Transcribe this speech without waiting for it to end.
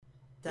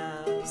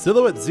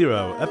Silhouette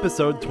Zero,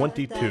 Episode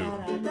 22.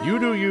 You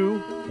do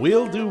you,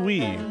 we'll do we.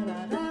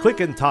 Click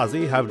and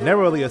Tazi have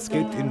narrowly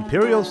escaped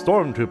Imperial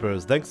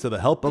stormtroopers thanks to the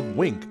help of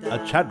Wink, a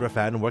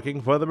Chadrafan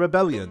working for the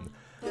rebellion.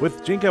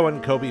 With Jinko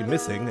and Kobe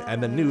missing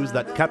and the news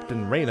that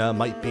Captain Reyna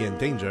might be in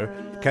danger,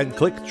 can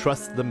Click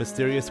trust the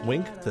mysterious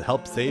Wink to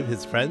help save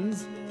his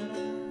friends?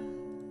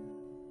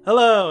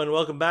 Hello and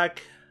welcome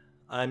back.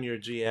 I'm your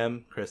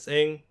GM, Chris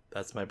Ng.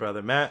 That's my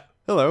brother Matt.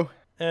 Hello.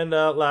 And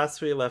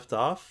last we left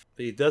off,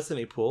 the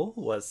Destiny pool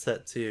was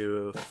set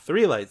to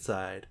 3 light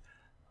side,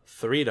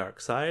 3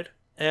 dark side,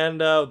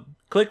 and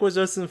Click was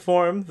just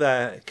informed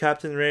that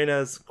Captain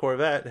Reyna's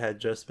Corvette had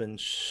just been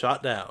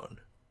shot down.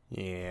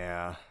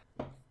 Yeah.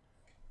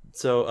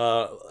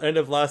 So, end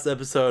of last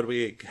episode,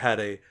 we had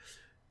a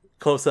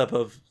close-up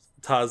of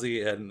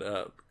Tazi and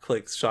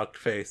Click's shocked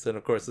face, and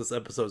of course this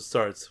episode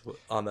starts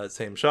on that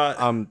same shot.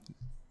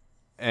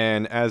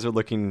 And as they're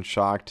looking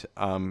shocked,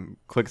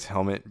 Click's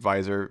helmet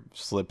visor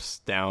slips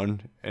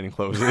down and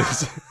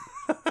closes.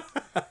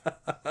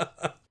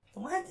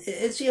 What?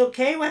 Is she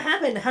okay? What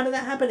happened? How did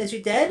that happen? Is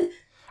she dead?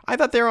 I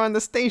thought they were on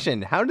the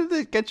station. How did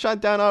it get shot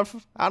down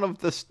out of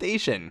the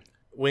station?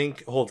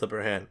 Wink holds up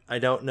her hand. I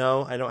don't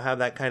know. I don't have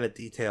that kind of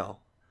detail.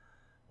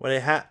 What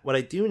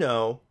I do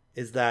know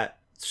is that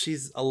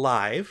she's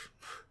alive.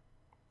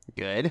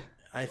 Good.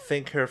 I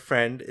think her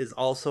friend is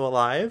also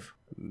alive.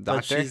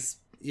 Doctor?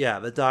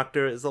 The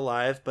doctor is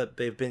alive, but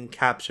they've been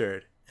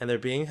captured, and they're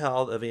being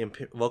held at the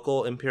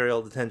local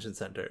Imperial Detention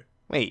Center.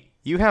 Wait,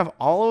 you have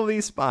all of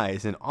these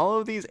spies and all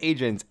of these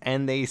agents,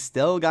 and they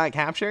still got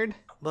captured?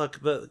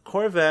 Look, the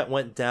Corvette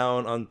went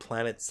down on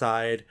planet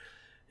side.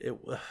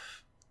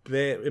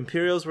 The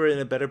Imperials were in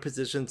a better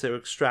position to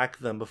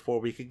extract them before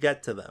we could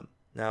get to them.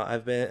 Now,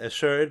 I've been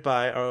assured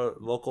by our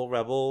local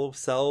rebel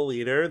cell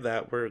leader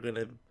that we're going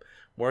to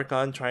work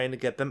on trying to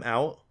get them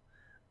out.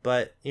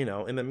 But, in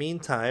the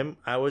meantime,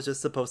 I was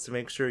just supposed to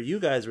make sure you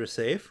guys were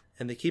safe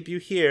and to keep you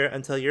here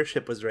until your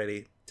ship was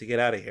ready to get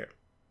out of here.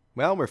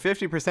 Well, we're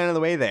 50% of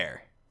the way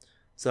there.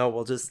 So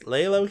we'll just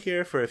lay low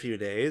here for a few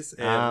days,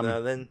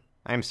 and then...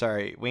 I'm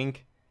sorry,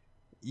 Wink.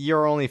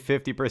 You're only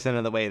 50%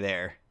 of the way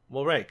there.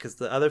 Well, right, because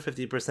the other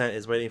 50%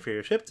 is waiting for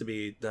your ship to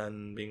be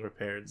done being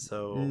repaired,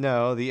 so...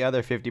 No, the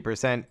other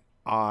 50%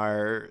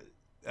 are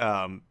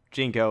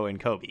Jinko and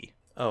Kobe.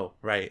 Oh,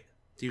 right.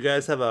 Do you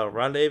guys have a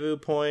rendezvous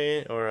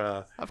point or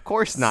a... Of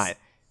course not.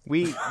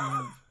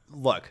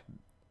 Look,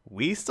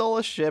 we stole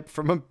a ship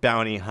from a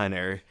bounty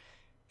hunter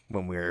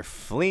when we were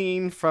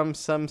fleeing from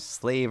some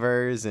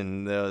slavers,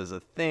 and there was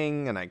a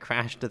thing, and I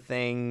crashed a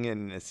thing,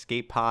 an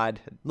escape pod.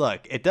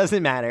 Look, it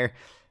doesn't matter,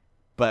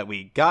 but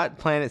we got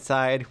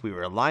planetside, we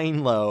were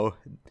lying low,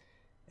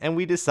 and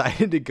we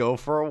decided to go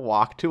for a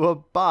walk to a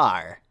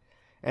bar.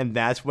 And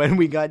that's when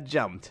we got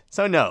jumped.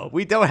 So no,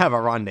 we don't have a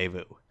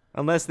rendezvous.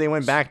 Unless they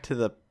went back to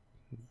the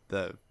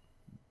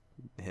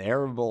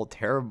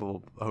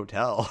terrible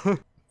hotel.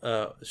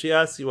 She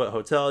asks you what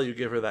hotel, you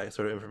give her that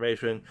sort of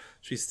information.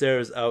 She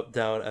stares out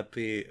down at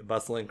the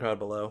bustling crowd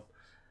below.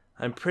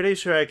 I'm pretty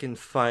sure I can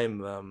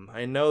find them.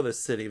 I know the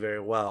city very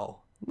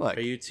well. Look.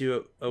 Are you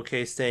two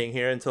okay staying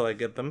here until I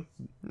get them?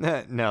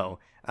 No.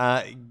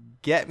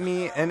 Get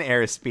me an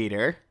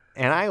airspeeder,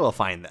 and I will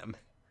find them.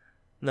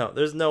 No,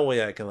 there's no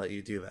way I can let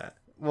you do that.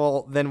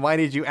 Well, then why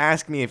did you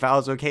ask me if I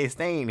was okay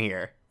staying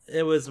here?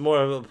 It was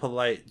more of a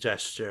polite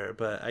gesture,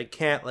 but I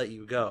can't let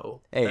you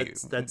go. Hey.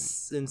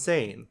 That's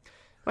insane.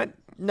 But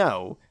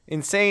no.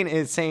 Insane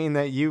is saying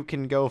that you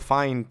can go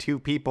find 2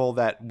 people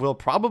that will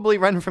probably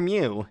run from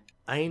you.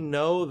 I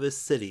know this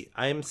city.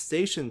 I am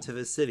stationed to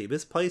this city.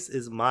 This place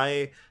is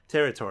my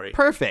territory.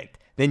 Perfect.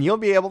 Then you'll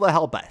be able to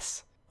help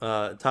us.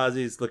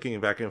 Tazi's looking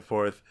back and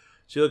forth.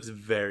 She looks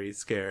very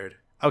scared.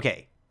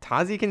 Okay,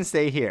 Tazi can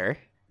stay here.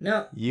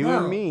 No. You no.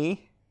 and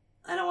me.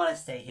 I don't want to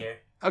stay here.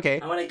 Okay.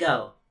 I want to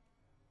go.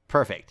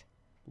 Perfect.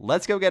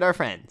 Let's go get our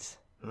friends.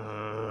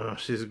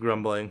 She's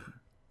grumbling.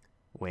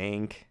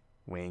 Wink,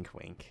 wink,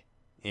 wink.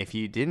 If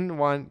you didn't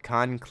want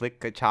Khan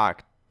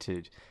Click-a-Chok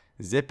to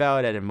zip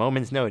out at a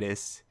moment's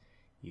notice,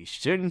 you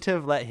shouldn't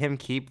have let him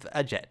keep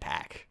a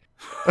jetpack.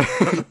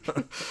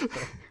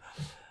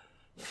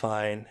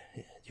 Fine.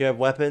 Do you have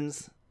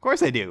weapons? Of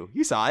course I do.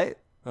 You saw it.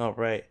 Oh,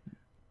 right.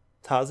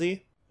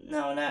 Tazi?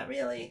 No, not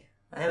really.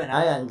 I have an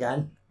ion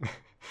gun.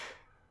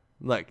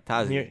 Look,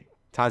 Tazi.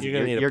 You're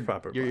gonna need a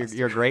proper blaster.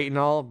 You're great and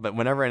all, but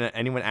whenever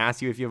anyone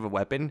asks you if you have a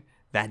weapon,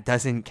 that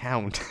doesn't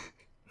count.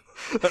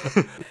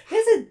 Yes,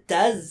 it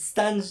does.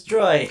 Stuns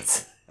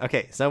droids.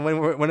 Okay, so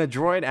when a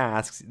droid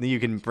asks, you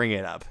can bring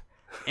it up.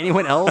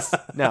 Anyone else?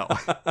 No.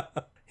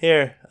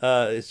 Here,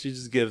 she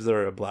just gives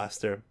her a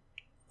blaster.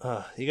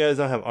 You guys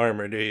don't have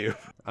armor, do you?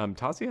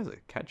 Tazi has a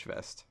catch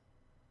vest.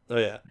 Oh,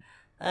 yeah.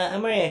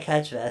 I'm wearing a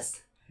catch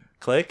vest.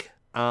 Click?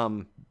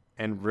 And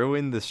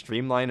ruin the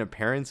streamlined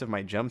appearance of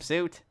my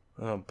jumpsuit?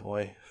 Oh,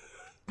 boy.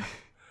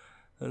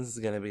 This is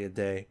gonna be a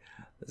day.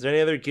 Is there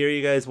any other gear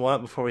you guys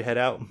want before we head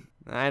out?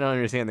 I don't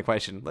understand the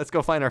question. Let's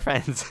go find our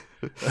friends.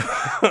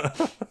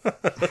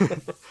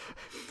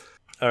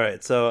 All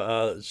right,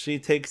 so she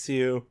takes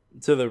you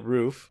to the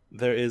roof.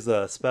 There is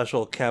a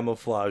special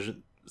camouflage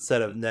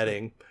set of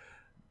netting,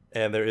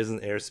 and there is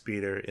an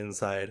airspeeder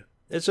inside.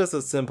 It's just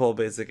a simple,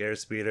 basic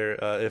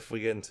airspeeder. If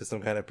we get into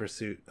some kind of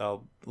pursuit,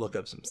 I'll look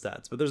up some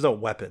stats. But there's no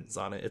weapons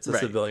on it. It's a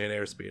civilian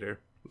airspeeder.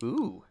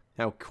 Ooh,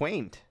 how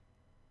quaint.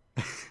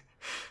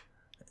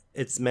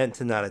 It's meant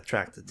to not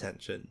attract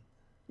attention.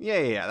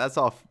 Yeah, that's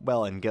all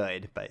well and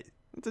good, but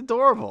it's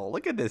adorable.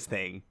 Look at this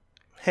thing.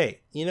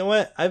 Hey, you know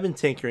what? I've been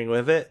tinkering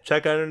with it.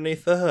 Check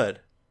underneath the hood.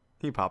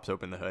 He pops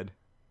open the hood.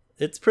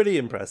 It's pretty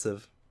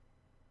impressive.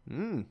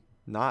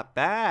 Not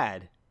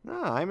bad.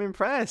 No, I'm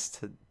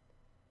impressed.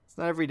 It's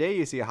not every day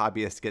you see a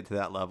hobbyist get to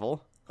that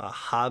level. A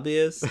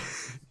hobbyist?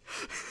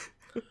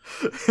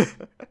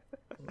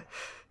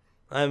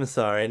 I'm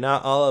sorry,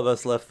 not all of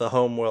us left the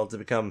home world to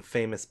become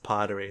famous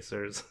pod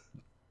racers.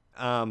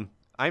 I'm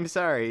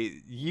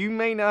sorry, you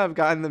may not have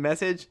gotten the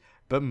message,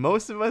 but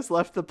most of us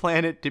left the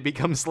planet to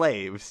become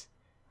slaves.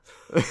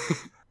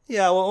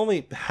 Yeah, well,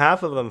 only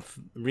half of them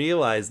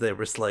realized they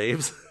were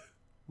slaves.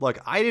 Look,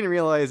 I didn't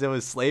realize it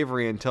was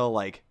slavery until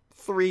like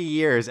 3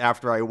 years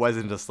after I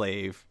wasn't a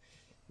slave,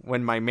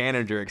 when my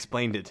manager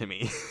explained it to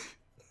me.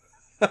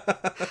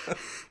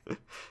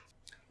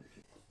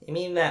 You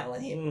mean that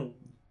lame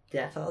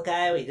Defo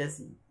guy we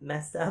just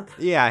messed up?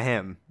 Yeah,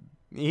 him.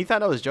 He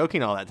thought I was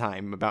joking all that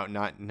time about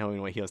not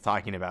knowing what he was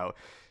talking about.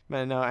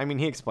 But no, I mean,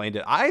 he explained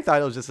it. I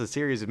thought it was just a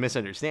series of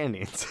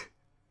misunderstandings.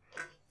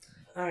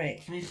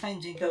 Alright, can we find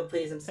Jinko,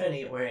 please? I'm starting to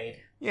get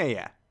worried.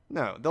 Yeah.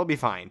 No, they'll be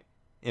fine.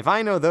 If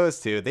I know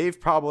those two,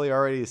 they've probably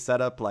already set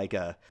up like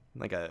a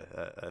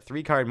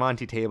 3-card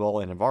Monty table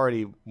and have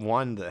already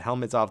won the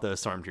helmets off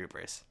those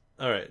stormtroopers.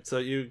 All right, so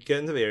you get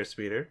into the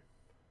airspeeder.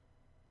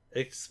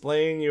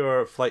 Explain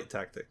your flight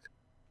tactic.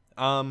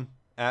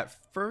 At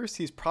first,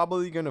 he's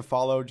probably going to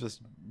follow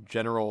just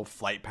general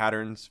flight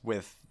patterns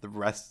with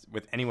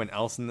anyone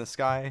else in the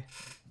sky.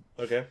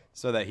 Okay.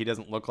 So that he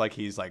doesn't look like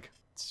he's like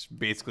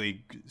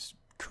basically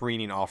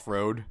careening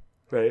off-road.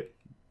 Right.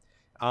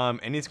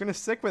 And he's going to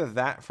stick with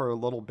that for a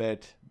little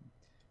bit.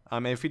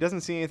 And if he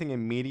doesn't see anything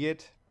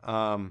immediate,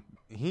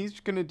 he's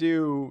going to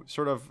do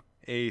sort of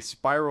a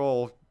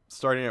spiral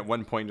starting at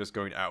one point, just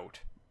going out.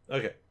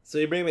 Okay. So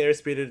you bring the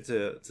airspeeder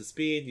to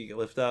speed, you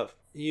lift up.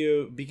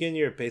 You begin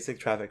your basic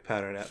traffic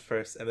pattern at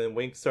first, and then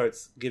Wink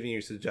starts giving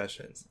you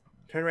suggestions.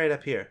 Turn right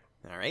up here.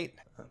 All right.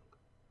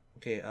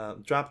 Okay,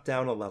 drop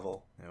down a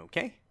level.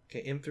 Okay.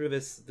 Okay, in through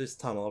this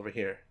tunnel over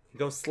here.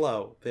 Go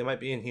slow. They might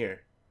be in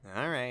here.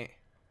 All right.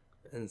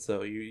 And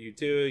so you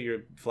do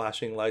your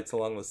flashing lights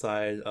along the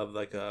side of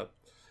like a...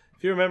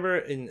 If you remember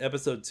in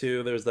episode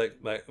 2, there's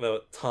like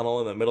the tunnel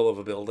in the middle of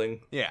a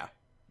building. Yeah.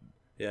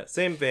 Yeah,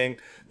 same thing.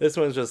 This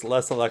one's just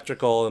less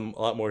electrical and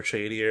a lot more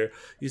shadier.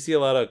 You see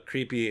a lot of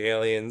creepy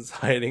aliens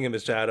hiding in the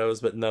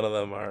shadows, but none of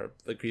them are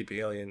the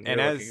creepy alien you're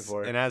looking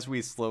for. And as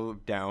we slow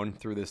down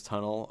through this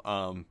tunnel,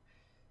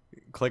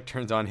 Click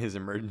turns on his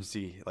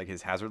emergency, like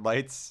his hazard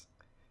lights.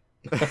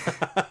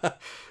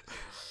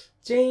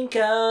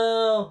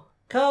 Jinko!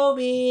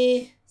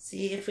 Kobe!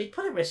 See, if we'd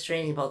put a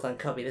restraining bolt on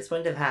Kobe, this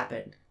wouldn't have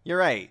happened. You're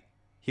right.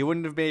 He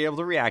wouldn't have been able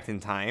to react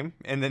in time,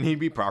 and then he'd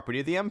be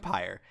property of the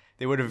Empire.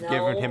 They would have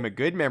given him a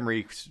good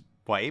memory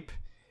wipe,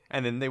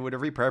 and then they would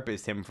have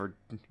repurposed him for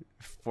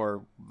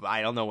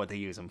I don't know what they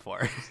use him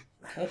for.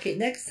 Okay,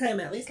 next time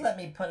at least let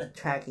me put a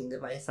tracking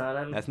device on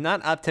him. That's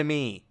not up to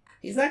me.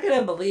 He's not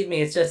gonna believe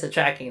me, it's just a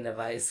tracking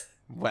device.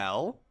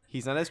 Well,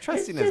 he's not as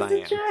trusting it's as I am.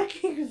 It's a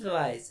tracking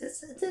device.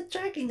 It's a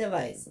tracking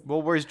device.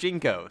 Well, where's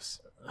Jinko's?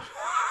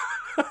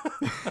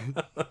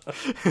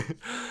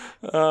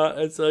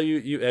 And so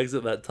you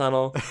exit that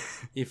tunnel,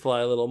 you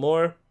fly a little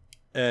more,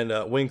 and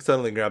Wink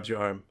suddenly grabs your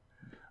arm.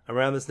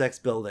 Around this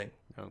next building.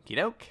 Okie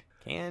doke.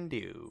 Can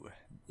do.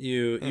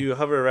 You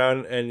hover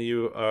around and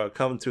you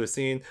come to a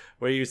scene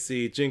where you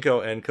see Jinko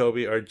and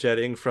Kobe are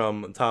jetting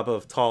from top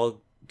of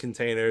tall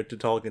container to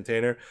tall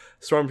container.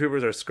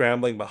 Stormtroopers are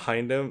scrambling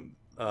behind them.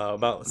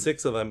 About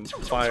 6 of them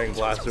firing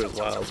blasters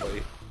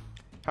wildly.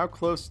 How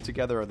close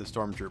together are the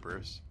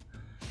stormtroopers?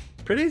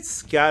 Pretty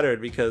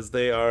scattered because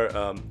they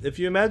are, if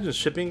you imagine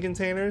shipping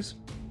containers,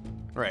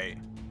 Right.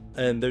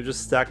 and they're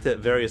just stacked at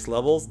various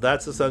levels,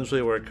 that's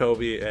essentially where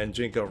Kobe and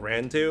Jinko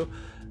ran to.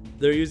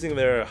 They're using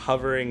their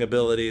hovering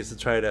abilities to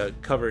try to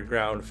cover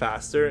ground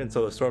faster, and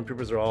so the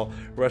stormtroopers are all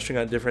rushing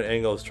on different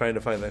angles trying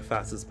to find the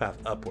fastest path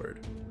upward.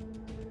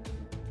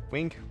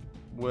 Wink,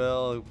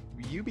 will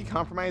you be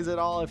compromised at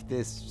all if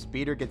this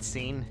speeder gets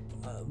seen?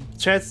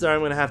 Chances are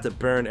I'm gonna have to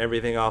burn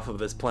everything off of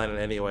this planet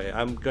anyway.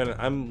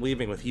 I'm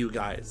leaving with you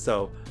guys,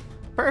 so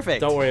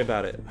Perfect. don't worry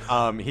about it.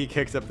 He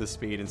kicks up the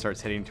speed and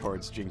starts heading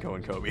towards Jinko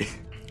and Kobe.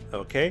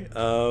 Okay.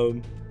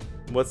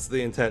 What's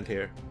the intent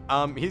here?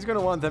 He's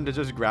gonna want them to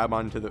just grab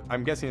onto the.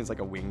 I'm guessing it's like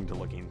a winged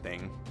looking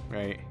thing,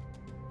 right?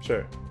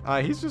 Sure.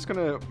 He's just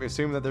gonna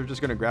assume that they're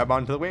just gonna grab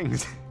onto the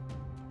wings.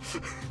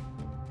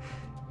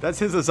 That's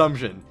his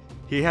assumption.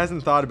 He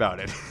hasn't thought about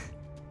it.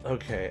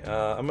 Okay.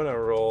 I'm gonna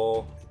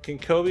roll. Can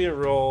Kobe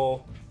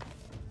roll?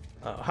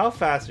 How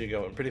fast are you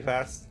going? Pretty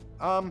fast.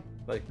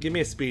 Like, give me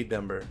a speed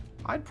number.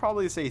 I'd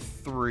probably say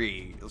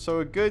 3. So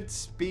a good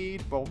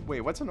speed. Well,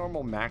 wait, what's a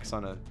normal max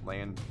on a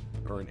land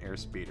or an air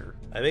speeder?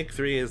 I think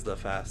 3 is the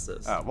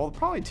fastest. Well,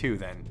 probably 2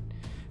 then.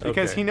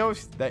 Because Okay. he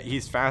knows that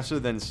he's faster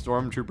than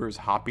stormtroopers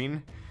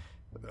hopping.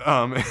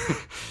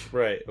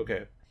 Right,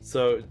 okay.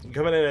 So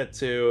coming in at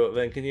 2,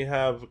 then can you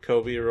have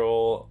Kobe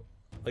roll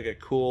like a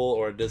cool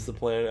or a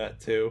discipline at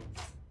 2?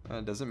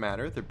 Doesn't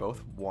matter. They're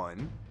both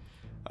 1.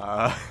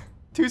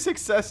 2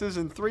 successes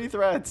and 3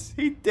 threats.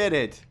 He did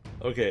it.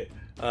 Okay.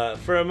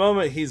 For a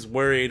moment, he's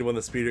worried when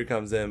the speeder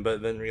comes in,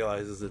 but then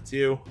realizes it's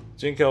you.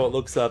 Jinko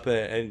looks up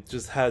and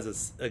just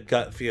has a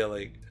gut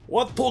feeling.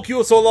 What took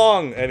you so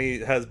long? And he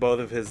has both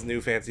of his new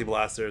fancy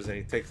blasters, and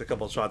he takes a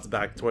couple shots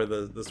back toward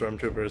the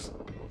stormtroopers.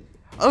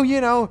 Oh,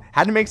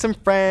 had to make some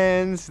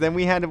friends. Then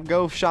we had to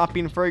go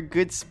shopping for a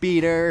good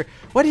speeder.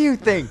 What do you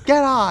think?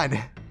 Get on.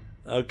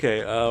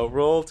 Okay,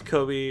 roll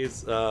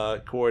Kobe's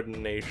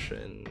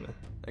coordination.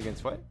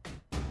 Against what?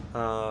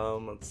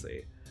 Let's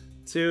see.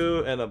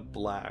 2 and a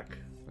black.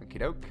 Okie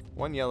doke.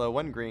 1 yellow,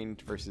 1 green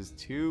versus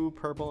 2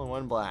 purple and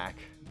 1 black.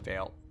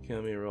 Fail.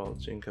 Let me roll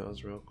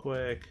Jinko's real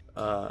quick.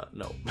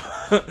 No.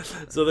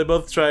 So they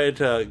both tried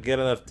to get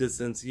enough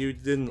distance. You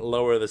didn't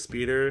lower the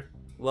speeder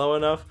low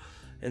enough,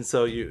 and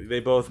so they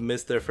both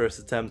missed their first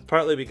attempt,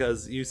 partly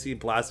because you see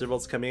blaster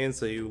bolts coming in,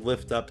 so you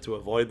lift up to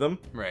avoid them.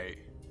 Right.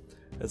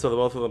 And so the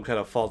both of them kind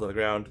of fall to the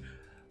ground.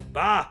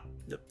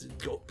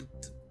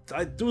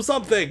 Do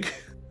something!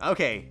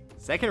 Okay,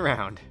 second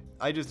round.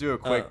 I just do a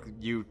quick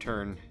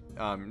U-turn.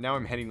 Now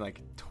I'm heading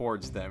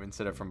towards them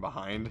instead of from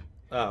behind.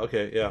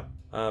 Okay, yeah.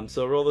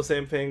 So roll the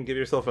same thing, give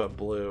yourself a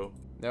blue.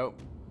 Nope.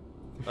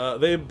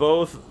 They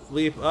both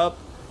leap up,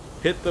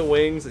 hit the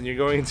wings, and you're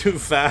going too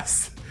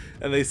fast,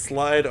 and they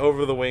slide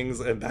over the wings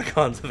and back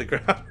onto the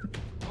ground.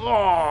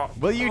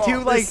 Will you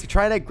two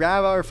try to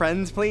grab our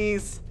friends,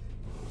 please?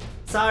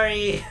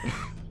 Sorry.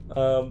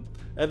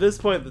 At this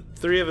point, the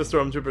 3 of the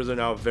stormtroopers are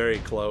now very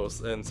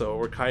close, and so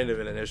we're kind of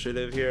in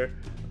initiative here.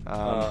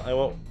 I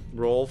won't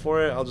roll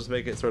for it, I'll just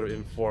make it sort of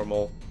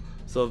informal.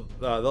 So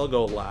they'll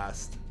go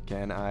last.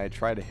 Can I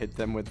try to hit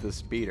them with the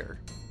speeder?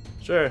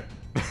 Sure.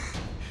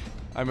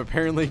 I'm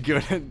apparently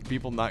good at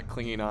people not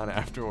clinging on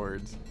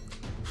afterwards.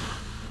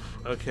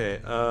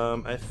 Okay,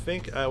 I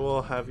think I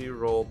will have you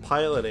roll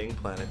piloting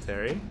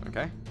planetary.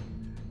 Okay.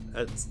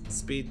 At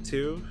speed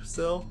 2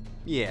 still?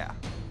 Yeah.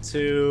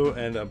 2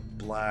 and a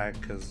black,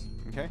 because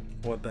Okay.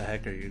 what the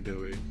heck are you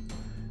doing?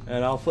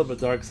 And I'll flip a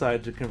dark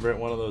side to convert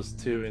one of those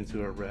 2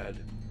 into a red.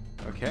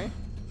 Okay.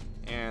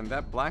 And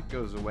that black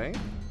goes away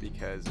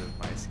because of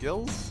my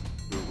skills.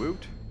 Woo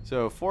woot.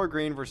 So 4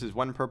 green versus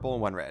 1 purple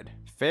and 1 red.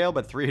 Fail,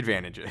 but 3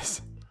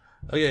 advantages.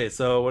 Okay,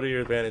 so what are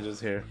your advantages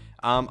here?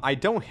 I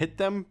don't hit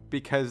them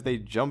because they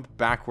jump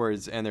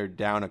backwards and they're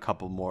down a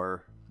couple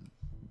more.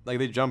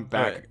 They jump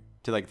back Right.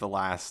 to the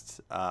last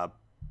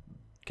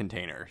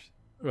containers.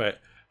 Right.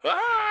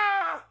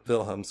 Ah!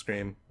 Wilhelm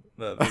scream.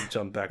 They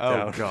jump back Oh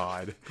down.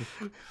 God.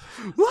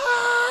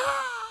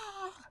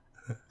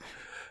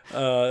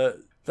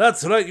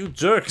 That's right, you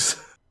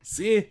jerks.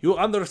 See, you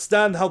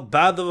understand how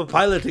bad of a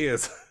pilot he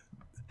is.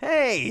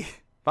 Hey,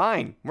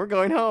 fine. We're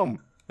going home.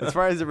 As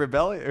far as the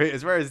rebellion,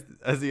 as far as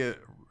the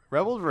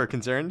rebels were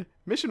concerned,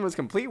 mission was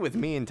complete with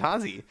me and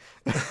Tazi.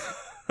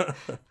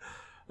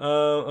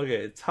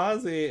 Okay,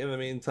 Tazi, in the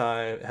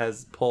meantime,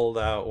 has pulled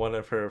out one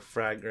of her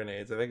frag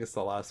grenades. I think it's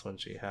the last one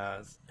she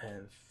has.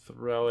 And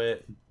throw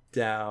it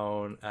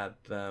down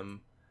at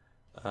them.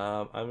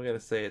 I'm going to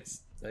say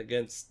it's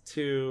against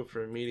 2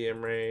 for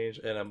medium range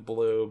and a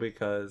blue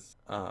because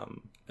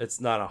it's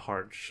not a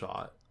hard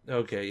shot.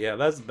 Okay, yeah,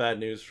 that's bad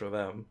news for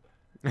them.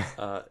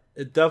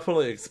 It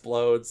definitely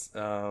explodes.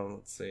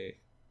 Let's see.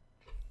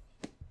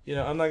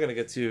 I'm not going to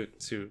get too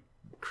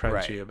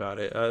crunchy about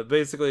it.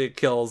 Basically, it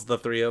kills the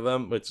 3 of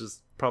them, which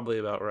is probably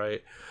about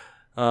right.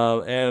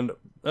 And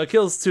it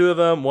kills 2 of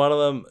them. One of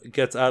them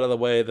gets out of the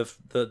way.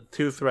 The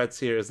 2 threats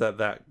here is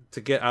that to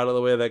get out of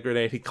the way of that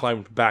grenade, he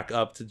climbed back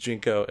up to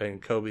Jinko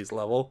and Kobe's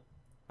level.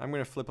 I'm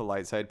going to flip a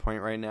light side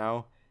point right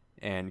now,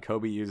 and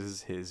Kobe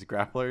uses his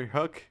grappler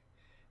hook,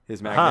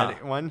 his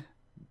magnetic one,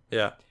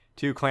 Yeah.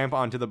 to clamp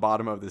onto the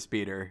bottom of the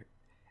speeder.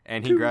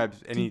 And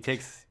he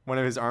takes one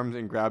of his arms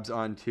and grabs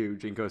onto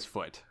Jinko's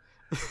foot.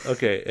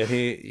 Okay, and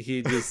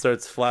he just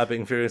starts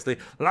flapping furiously.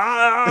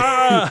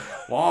 Ah!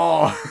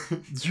 Whoa!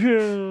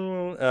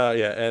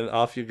 Yeah, and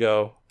off you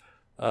go.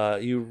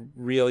 You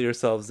reel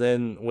yourselves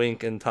in.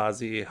 Wink and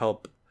Tazi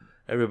help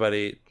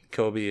everybody,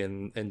 Kobe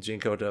and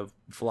Jinko, to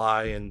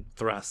fly and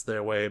thrust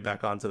their way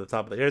back onto the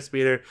top of the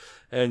airspeeder,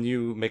 and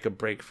you make a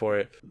break for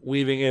it,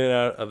 weaving in and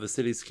out of the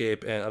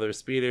cityscape and other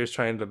speeders,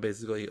 trying to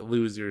basically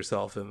lose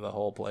yourself in the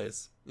whole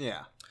place.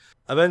 Yeah.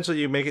 Eventually,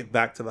 you make it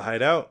back to the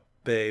hideout.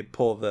 They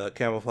pull the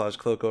camouflage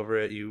cloak over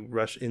it. You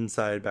rush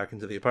inside back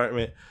into the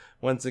apartment.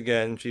 Once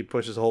again, she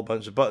pushes a whole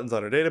bunch of buttons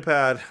on her data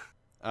pad.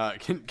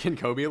 Can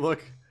Kobe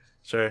look?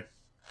 Sure.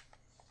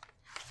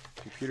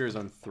 Computer's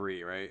on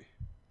 3, right?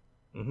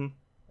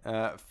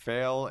 Mm-hmm.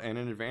 Fail and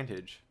an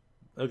advantage.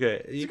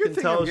 Okay, It's you a good can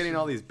thing tell I'm getting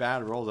all these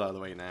bad rolls out of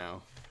the way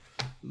now.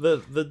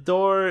 The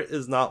door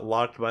is not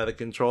locked by the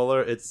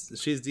controller.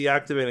 She's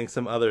deactivating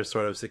some other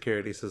sort of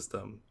security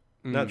system.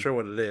 Not sure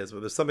what it is,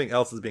 but there's something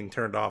else is being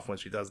turned off when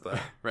she does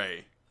that.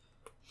 Right.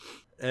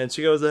 And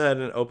she goes ahead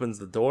and opens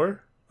the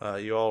door.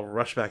 You all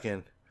rush back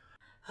in.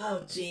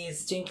 Oh,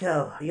 jeez,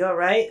 Jinko, you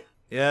alright?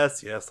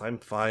 Yes, I'm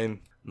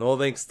fine. No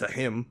thanks to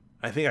him.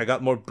 I think I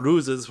got more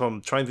bruises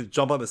from trying to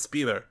jump on the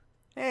speeder.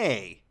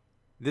 Hey,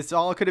 this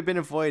all could have been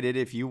avoided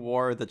if you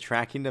wore the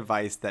tracking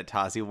device that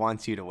Tazi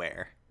wants you to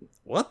wear.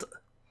 What?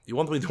 You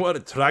want me to wear a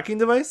tracking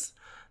device?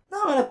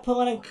 No, I'm gonna put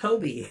one on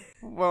Kobe.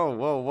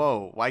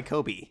 Whoa. Why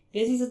Kobe?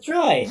 Because he's a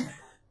droid.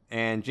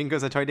 And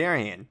Jinko's a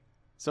Toydarian.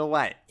 So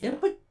what?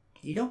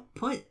 You don't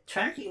put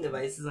tracking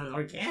devices on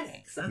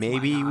organics. That's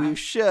Maybe why not. we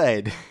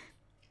should.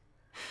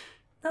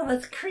 No,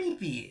 that's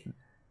creepy.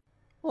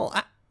 Well,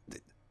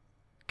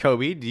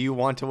 Kobe, do you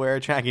want to wear a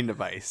tracking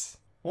device?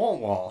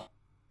 Oh,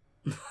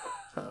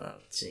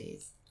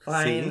 jeez.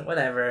 Fine, See?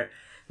 whatever.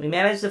 We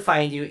managed to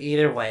find you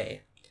either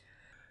way.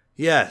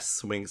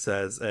 Yes, Wing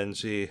says, and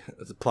she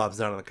plops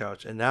down on the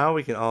couch. And now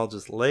we can all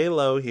just lay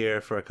low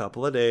here for a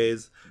couple of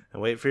days and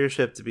wait for your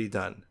ship to be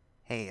done.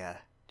 Hey,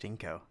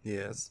 Jinko,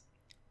 Yes.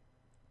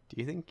 do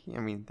you think,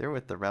 they're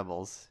with the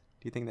rebels.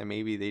 Do you think that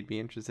maybe they'd be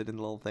interested in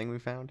the little thing we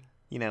found?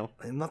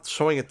 I'm not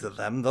showing it to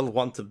them. They'll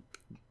want to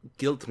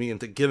guilt me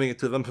into giving it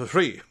to them for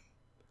free.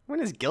 When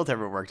has guilt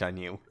ever worked on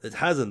you? It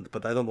hasn't,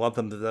 but I don't want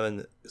them to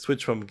then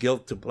switch from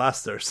guilt to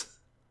blasters.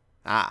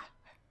 Ah,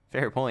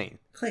 fair point.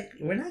 Click,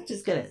 we're not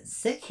just gonna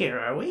sit here,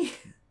 are we?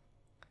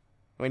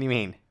 What do you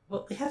mean?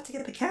 Well, we have to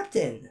get the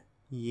captain.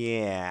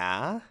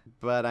 Yeah,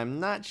 but I'm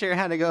not sure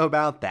how to go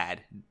about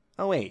that.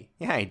 Oh wait,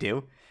 yeah I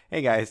do.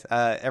 Hey guys,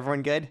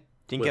 everyone good?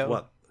 Jinko? With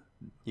what?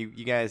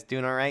 You guys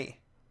doing alright?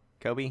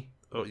 Kobe?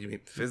 Oh, you mean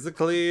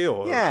physically,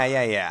 or?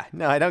 Yeah.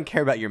 No, I don't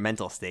care about your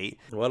mental state.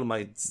 Well,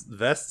 my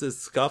vest is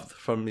scuffed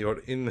from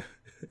your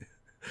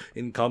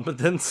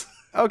incompetence.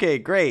 Okay,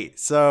 great.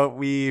 So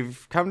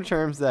we've come to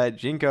terms that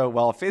Jinko,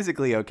 while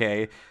physically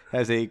okay,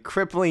 has a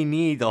crippling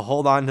need to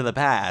hold on to the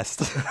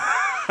past.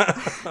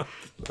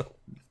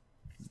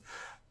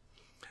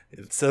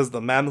 It says the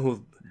man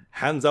who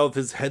hands out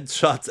his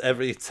headshots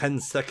every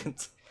 10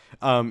 seconds.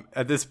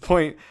 At this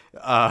point,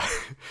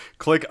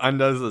 Click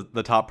undoes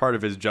the top part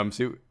of his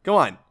jumpsuit. Go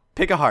on,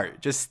 pick a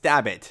heart. Just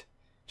stab it.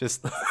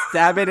 Just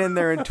stab it in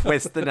there and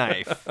twist the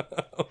knife.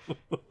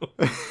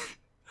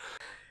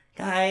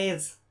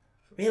 Guys,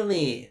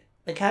 really,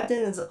 the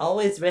captain has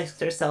always risked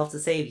herself to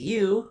save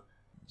you.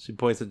 She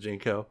points at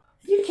Jinko.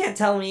 You can't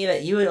tell me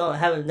that you don't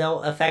have no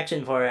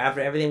affection for her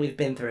after everything we've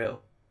been through.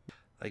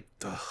 Like,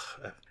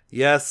 ugh.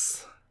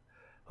 Yes.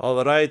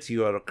 All right,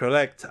 you are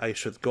correct. I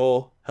should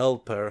go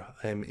help her.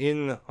 I'm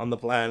in on the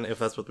plan if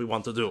that's what we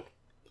want to do.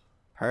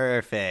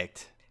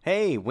 Perfect.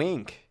 Hey,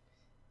 Wink.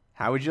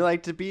 How would you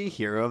like to be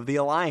hero of the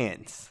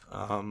Alliance?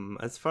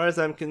 As far as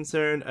I'm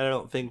concerned, I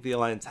don't think the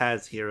Alliance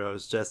has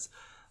heroes. Just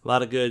a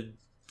lot of good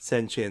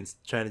sentients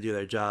trying to do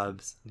their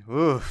jobs.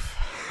 Oof.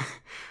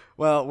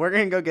 Well, we're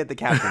gonna go get the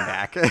captain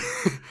back.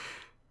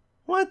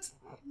 What?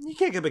 You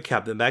can't get the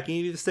captain back.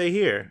 You need to stay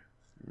here.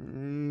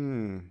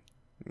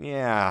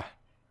 Yeah.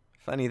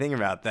 Funny thing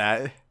about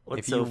that.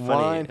 What's so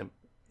funny?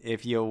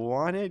 If you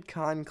wanted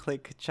Click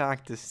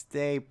Kachak to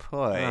stay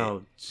put.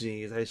 Oh,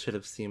 jeez. I should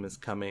have seen this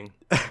coming.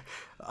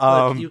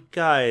 Look, you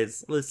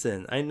guys,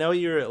 listen. I know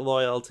you're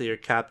loyal to your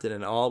captain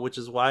and all, which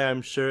is why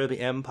I'm sure the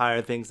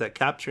Empire thinks that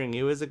capturing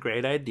you is a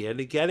great idea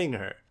to getting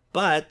her.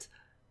 But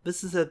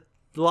this is a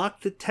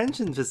locked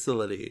detention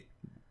facility.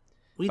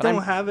 We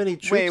don't have any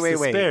troops to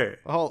spare.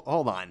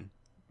 Hold on.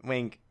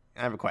 Wink,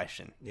 I have a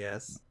question.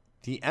 Yes.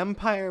 The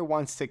Empire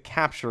wants to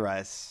capture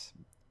us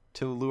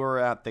to lure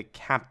out the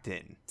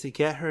captain. To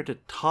get her to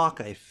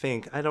talk, I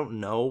think. I don't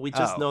know. We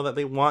just know that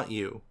they want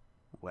you.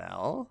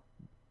 Well,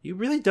 you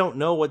really don't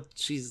know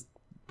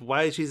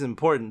why she's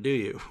important, do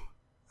you?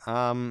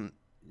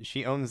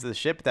 She owns the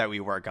ship that we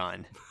work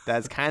on.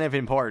 That's kind of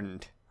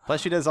important.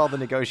 Plus, she does all the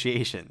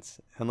negotiations,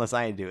 unless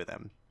I do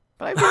them.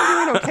 But I've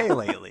been doing okay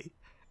lately.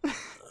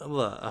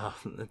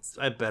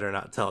 I better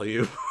not tell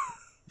you.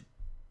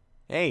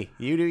 Hey,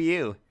 you do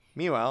you.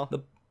 Meanwhile,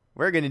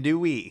 we're gonna do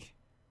we.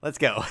 Let's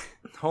go.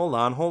 Hold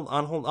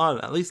on.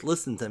 At least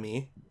listen to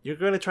me. You're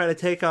going to try to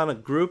take on a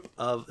group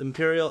of an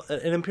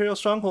Imperial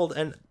stronghold,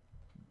 and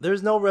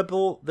there's no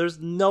rebel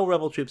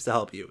troops to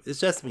help you.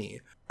 It's just me.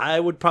 I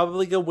would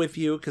probably go with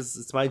you because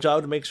it's my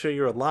job to make sure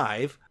you're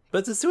alive. But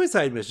it's a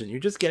suicide mission. You're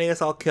just getting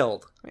us all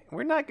killed.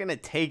 We're not going to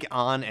take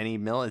on any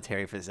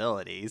military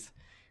facilities.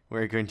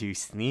 We're going to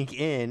sneak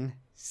in,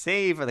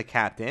 save the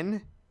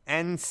captain,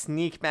 and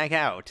sneak back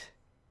out.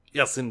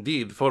 Yes,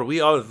 indeed, for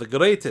we are the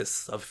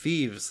greatest of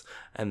thieves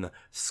and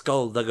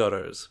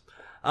skullduggerers.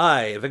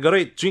 I, the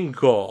great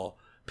Jinko,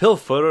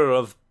 pilferer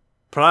of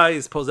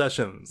prize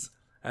possessions,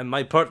 and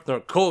my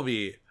partner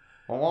Kobe,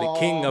 the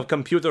king of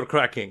computer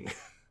cracking.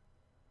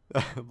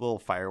 Little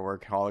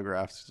firework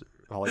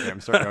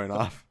holograms start going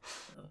off.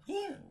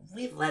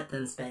 We've let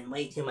them spend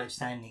way too much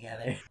time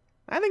together.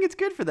 I think it's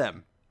good for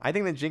them. I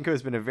think that Jinko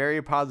has been a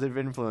very positive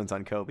influence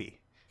on Kobe.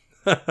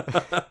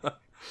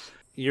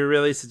 you're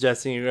really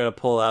suggesting you're going to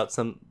pull out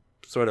some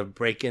sort of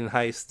break-in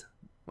heist?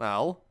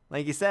 Well,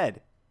 like you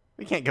said,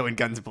 we can't go in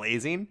guns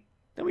blazing.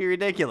 That'd be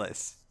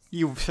ridiculous.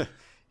 You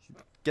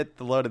get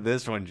the load of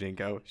this one,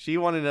 Jinko. She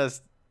wanted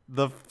us,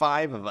 the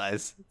 5 of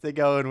us, to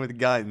go in with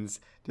guns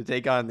to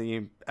take on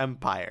the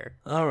Empire.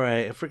 All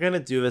right, if we're going to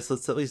do this,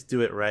 let's at least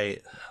do it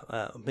right.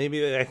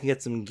 Maybe I can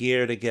get some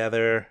gear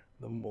together.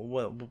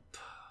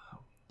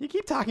 You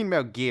keep talking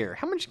about gear.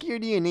 How much gear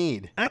do you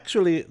need?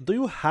 Actually, do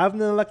you have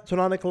an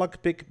electronic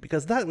lockpick?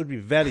 Because that would be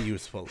very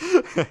useful.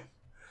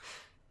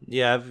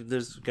 Yeah,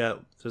 there's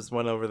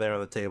one over there on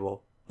the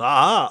table.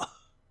 Ah!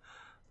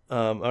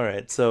 All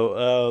right, so,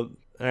 all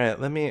right,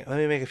 let me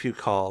make a few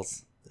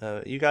calls.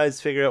 You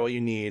guys figure out what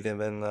you need, and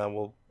then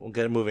we'll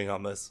get moving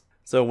on this.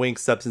 So Wink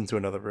steps into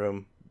another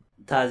room.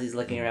 Tazi's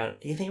looking around.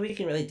 Do you think we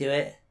can really do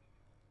it?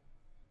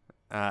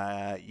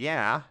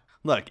 Yeah.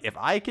 Look, if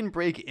I can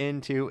break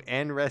into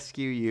and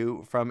rescue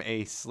you from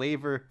a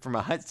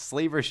Hutt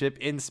slaver ship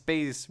in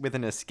space with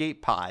an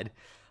escape pod,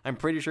 I'm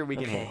pretty sure we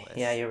can handle this.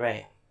 Yeah, you're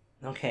right.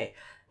 Okay,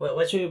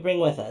 what should we bring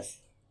with us?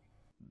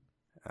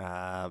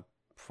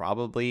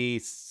 Probably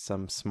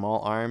some small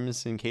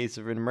arms in case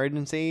of an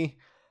emergency.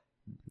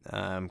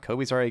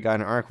 Kobe's already got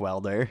an arc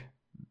welder.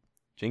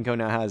 Jinko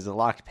now has a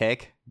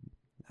lockpick.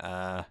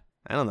 I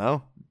don't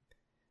know.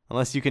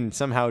 Unless you can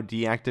somehow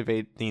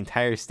deactivate the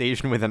entire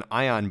station with an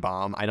ion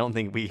bomb, I don't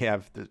think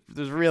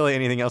there's really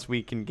anything else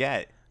we can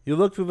get. You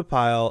look through the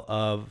pile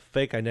of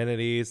fake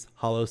identities,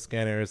 holo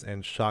scanners,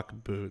 and shock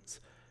boots.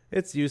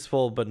 It's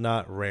useful, but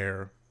not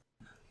rare.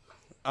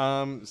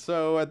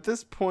 So at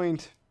this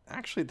point,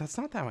 actually, that's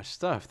not that much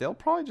stuff. They'll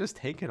probably just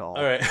take it all.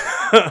 All right.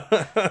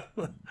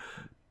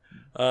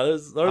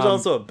 There's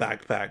also a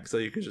backpack, so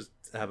you could just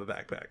have a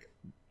backpack.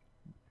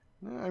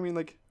 I mean,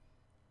 like,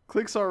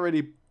 Click's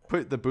already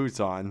put the boots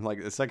on,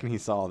 like, the second he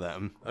saw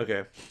them.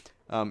 Okay.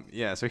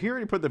 Yeah, so he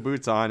already put the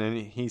boots on, and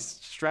he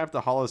strapped the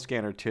holo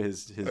scanner to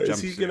his jumpsuit.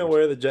 Is he going to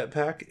wear the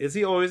jetpack? Is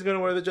he always going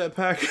to wear the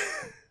jetpack?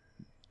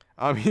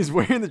 He's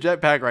wearing the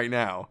jetpack right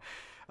now.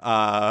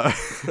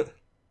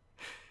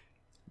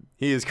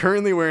 He is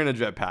currently wearing a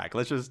jetpack.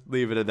 Let's just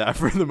leave it at that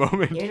for the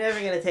moment. You're never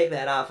going to take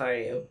that off, are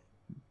you?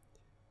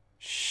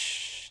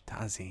 Shh,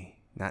 Tazi.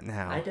 Not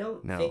now. I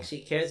don't think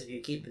she cares if you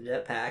keep the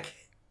jetpack.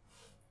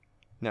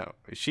 No,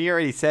 she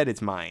already said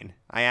it's mine.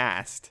 I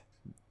asked.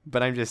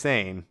 But I'm just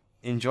saying,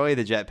 enjoy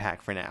the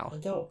jetpack for now. I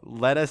don't.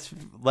 Let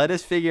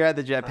us figure out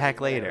the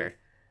jetpack later.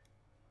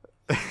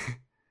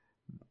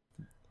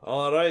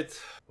 All right.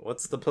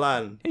 What's the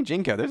plan? Hey,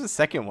 Jinko, there's a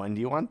second one.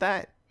 Do you want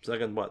that?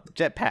 Second what?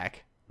 Jetpack.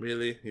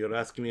 Really? You're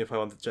asking me if I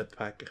want the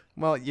jetpack?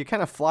 Well, you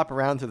kind of flop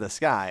around through the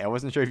sky. I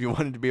wasn't sure if you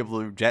wanted to be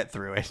able to jet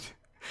through it.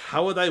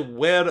 How would I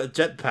wear a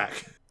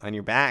jetpack? On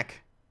your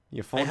back.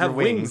 You fold I have your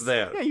wings. wings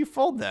there. Yeah, you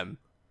fold them.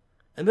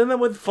 And then I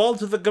would fall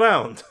to the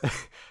ground.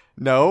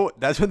 No,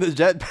 that's what the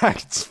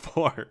jetpack's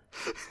for.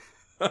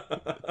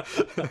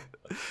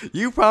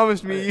 You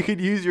promised me you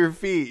could use your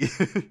feet.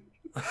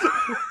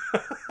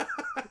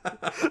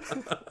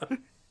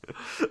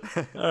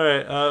 All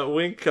right,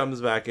 Wink comes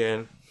back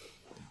in.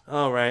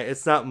 All right,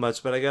 it's not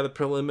much, but I got a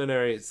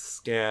preliminary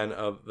scan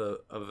of the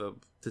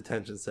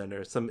detention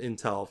center. Some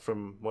intel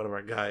from one of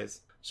our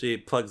guys. She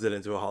plugs it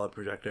into a holo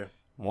projector.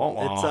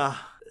 Wah-wah.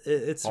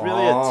 It's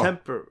really a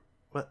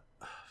What?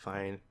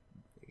 Fine.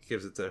 He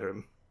gives it to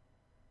him.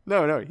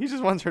 No, he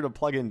just wants her to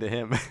plug into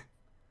him.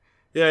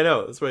 Yeah, I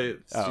know. That's why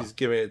she's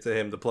giving it to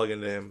him to plug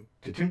into him.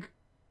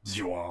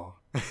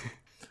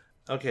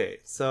 Okay,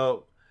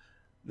 so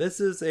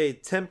this is a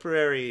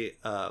temporary,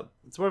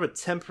 it's more of a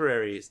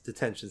temporary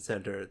detention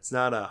center. It's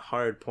not a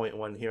hard point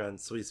one here on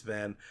Swiss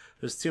Van.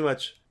 There's too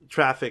much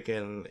traffic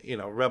and,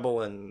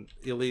 rebel and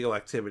illegal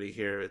activity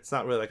here. It's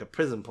not really like a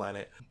prison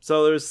planet.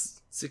 So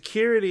there's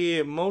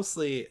security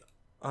mostly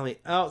on the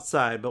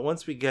outside, but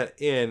once we get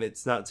in,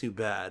 it's not too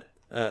bad.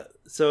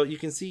 So you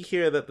can see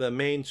here that the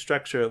main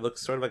structure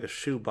looks sort of like a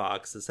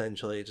shoebox,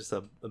 essentially, just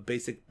a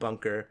basic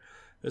bunker.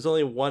 There's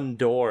only one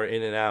door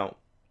in and out.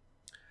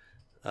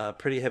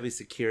 Pretty heavy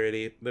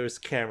security. There's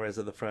cameras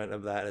at the front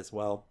of that as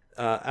well.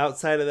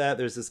 Outside of that,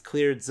 there's this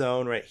cleared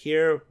zone right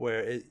here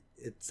where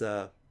it's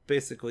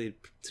basically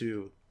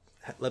to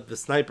let the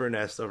sniper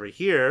nest over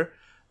here,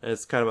 and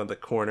it's kind of on the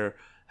corner,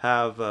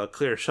 have a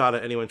clear shot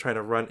at anyone trying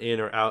to run in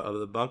or out of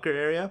the bunker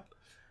area.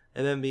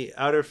 And then the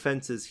outer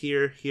fences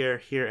here, here,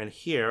 here, and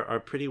here are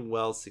pretty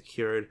well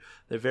secured.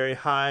 They're very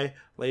high,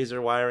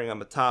 laser wiring on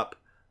the top,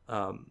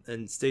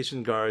 and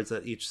station guards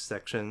at each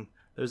section.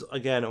 There's,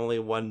 again, only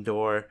one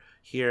door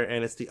here,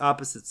 and it's the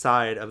opposite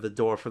side of the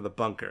door for the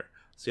bunker.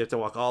 So you have to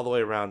walk all the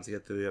way around to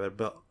get to the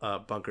other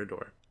bunker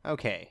door.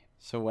 Okay,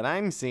 so what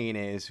I'm seeing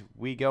is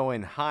we go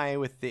in high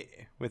with the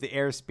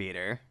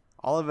airspeeder.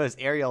 All of us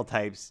aerial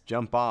types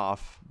jump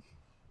off,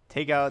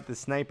 take out the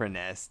sniper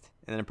nest,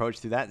 and then approach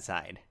through that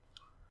side.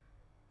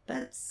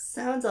 That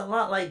sounds a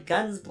lot like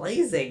Guns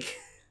Blazing.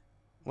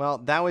 Well,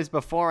 that was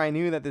before I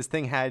knew that this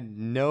thing had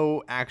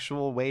no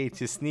actual way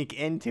to sneak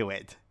into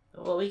it.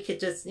 Well, we could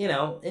just,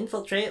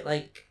 infiltrate,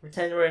 like,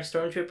 pretend we're a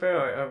stormtrooper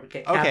or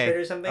get captured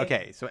or something.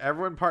 Okay, so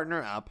everyone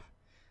partner up.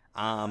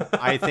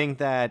 I think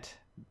that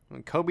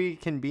Kobe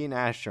can be an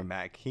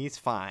astromech. He's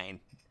fine.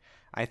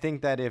 I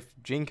think that if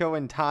Jinko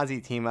and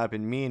Tazi team up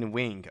and me and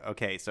Wink,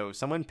 okay, so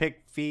someone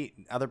pick feet,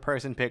 other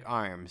person pick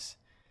arms.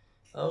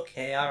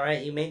 Okay,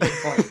 alright, you made your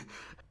point.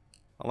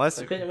 Unless,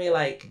 So couldn't we,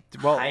 like,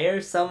 well- hire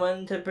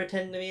someone to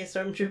pretend to be a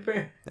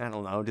stormtrooper? I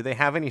don't know, do they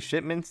have any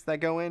shipments that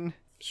go in?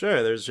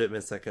 Sure, there's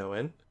shipments that go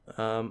in.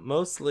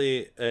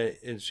 Mostly,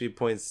 and she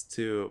points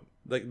to,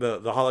 like, the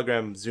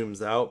hologram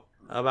zooms out.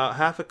 About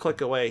half a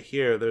click away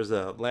here, there's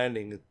a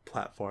landing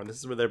platform. This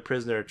is where their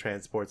prisoner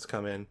transports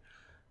come in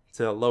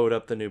to load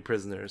up the new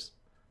prisoners.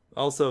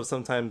 Also,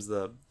 sometimes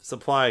the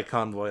supply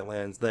convoy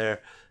lands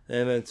there,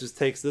 and it just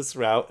takes this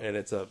route, and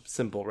it's a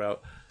simple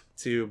route,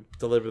 to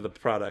deliver the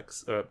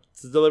products, or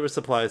to deliver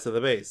supplies to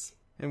the base.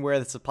 And where are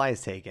the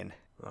supplies taken?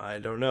 I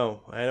don't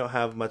know. I don't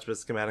have much of a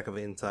schematic of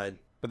the inside.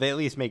 But they at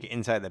least make it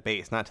inside the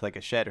base, not to like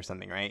a shed or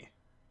something, right?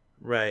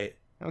 Right.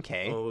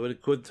 Okay. Well, we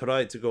could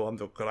try to go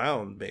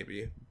underground,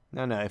 maybe.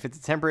 No, if it's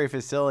a temporary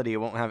facility, it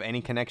won't have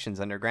any connections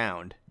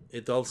underground.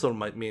 It also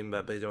might mean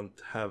that they don't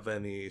have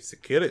any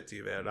security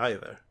there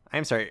either.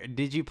 I'm sorry,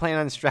 did you plan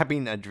on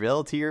strapping a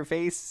drill to your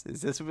face?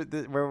 Is this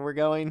where we're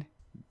going?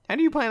 How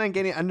do you plan on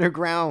getting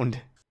underground?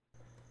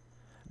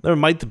 There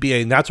might be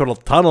a natural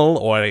tunnel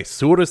or a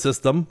sewer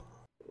system.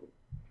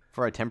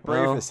 For a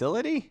temporary Well-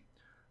 facility?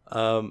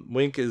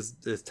 Wink is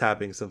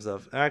tapping some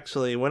stuff.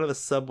 Actually, one of the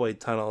subway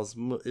tunnels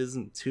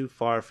isn't too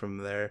far from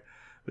there.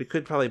 We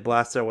could probably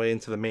blast our way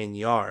into the main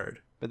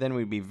yard. But then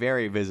we'd be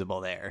very visible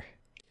there.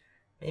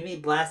 Maybe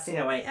blasting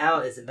our way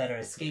out is a better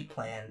escape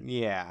plan.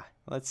 Yeah,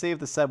 let's save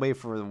the subway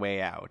for the way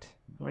out.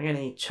 We're gonna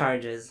need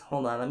charges.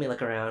 Hold on, let me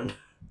look around.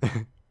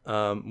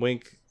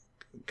 Wink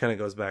kind of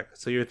goes back.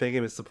 So you're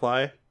thinking of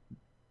supply?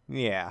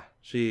 Yeah.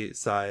 She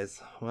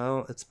sighs.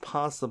 Well, it's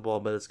possible,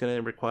 but it's going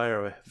to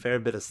require a fair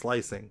bit of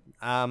slicing.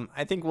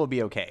 I think we'll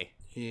be okay.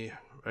 Yeah.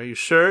 Are you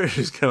sure?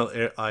 She's kind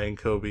of eyeing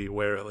Kobe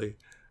warily.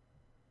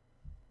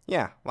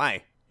 Yeah,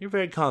 why? You're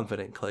very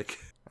confident, Click.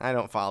 I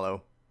don't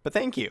follow. But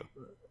thank you.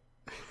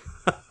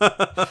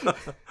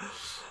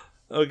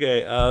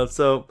 Okay,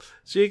 so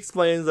she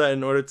explains that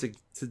in order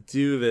to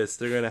do this,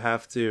 they're going to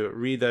have to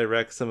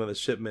redirect some of the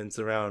shipments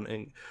around,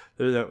 and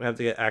they're going to have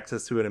to get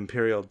access to an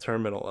Imperial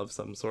terminal of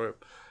some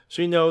sort.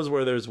 She knows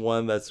where there's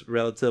one that's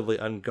relatively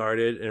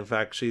unguarded. In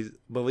fact, she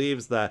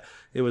believes that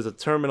it was a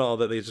terminal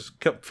that they just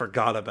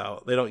forgot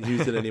about. They don't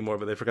use it anymore,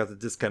 but they forgot to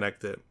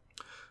disconnect it.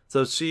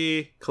 So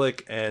she,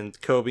 Click,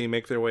 and Kobe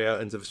make their way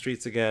out into the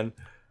streets again,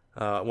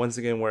 once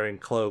again wearing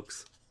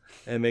cloaks,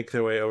 and make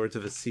their way over to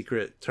the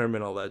secret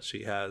terminal that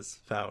she has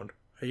found.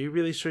 Are you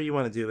really sure you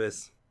want to do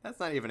this? That's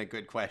not even a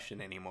good question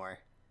anymore.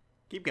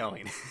 Keep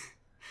going.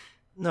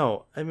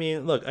 No, I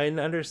mean, look, I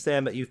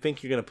understand that you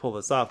think you're going to pull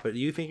this off, but do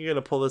you think you're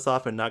going to pull this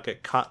off and not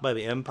get caught by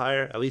the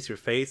Empire? At least your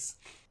face?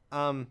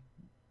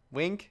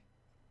 Wink,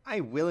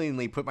 I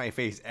willingly put my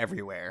face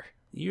everywhere.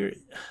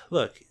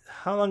 Look,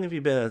 how long have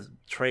you been a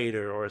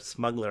trader or a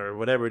smuggler or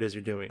whatever it is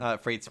you're doing?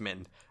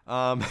 Freightsman.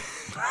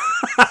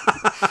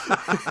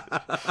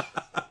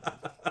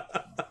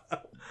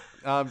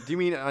 Do you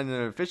mean on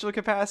an official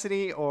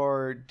capacity,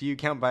 or do you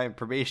count by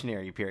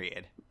probationary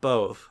period?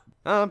 Both.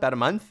 About a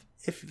month.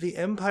 If the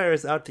Empire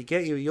is out to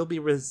get you, you'll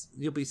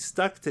be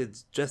stuck to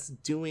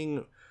just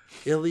doing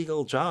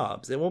illegal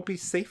jobs. It won't be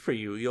safe for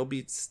you. You'll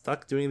be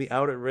stuck doing the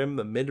outer rim,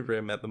 the mid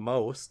rim at the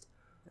most.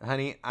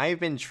 Honey,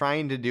 I've been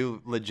trying to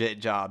do legit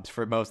jobs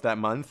for most of that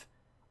month.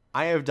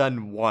 I have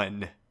done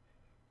one.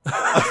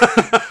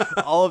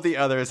 All of the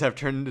others have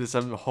turned into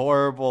some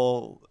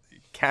horrible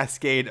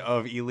cascade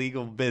of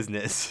illegal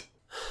business.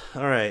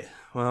 All right.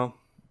 Well,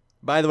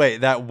 by the way,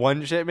 that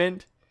one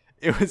shipment,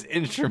 it was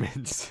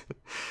instruments.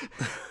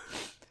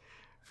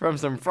 From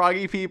some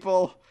froggy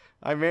people,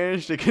 I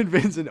managed to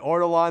convince an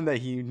Ortolan that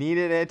he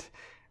needed it,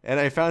 and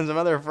I found some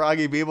other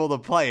froggy people to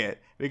play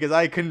it, because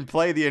I couldn't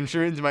play the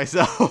instruments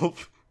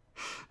myself.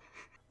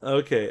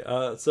 Okay,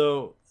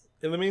 so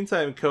in the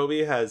meantime,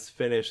 Kobe has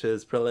finished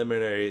his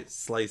preliminary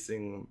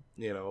slicing,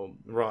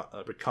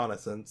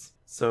 reconnaissance.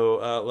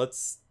 So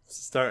let's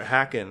start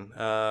hacking.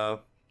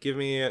 Give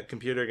me a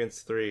computer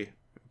against 3.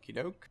 Okie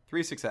doke.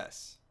 3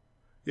 success.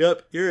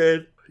 Yep, you're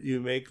in. You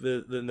make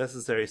the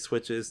necessary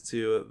switches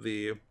to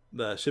the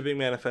shipping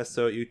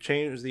manifesto. You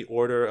change the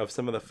order of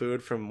some of the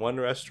food from one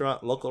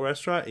local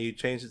restaurant, and you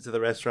change it to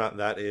the restaurant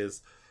that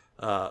is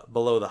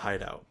below the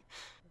hideout.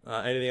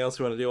 Anything else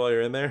you want to do while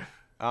you're in there?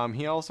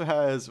 He also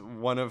has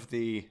one of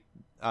the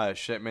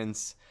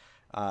shipments.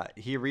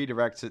 He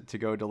redirects it to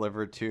go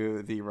deliver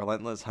to the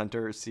Relentless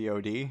Hunter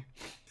COD.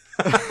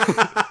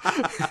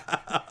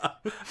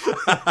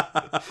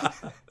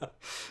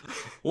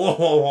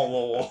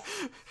 Whoa.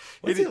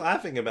 What's he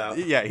laughing about?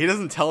 Yeah, he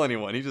doesn't tell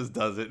anyone. He just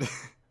does it.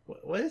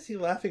 What is he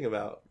laughing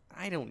about?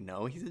 I don't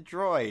know. He's a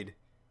droid.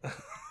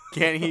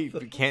 Can't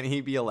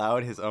he be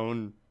allowed his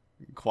own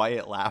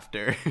quiet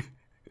laughter?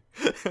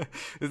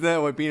 Isn't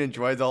that what being a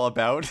droid's all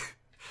about?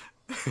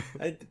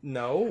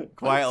 No.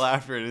 Quiet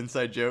laughter and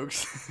inside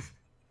jokes.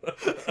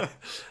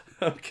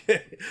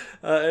 Okay.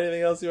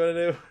 Anything else you want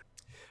to do?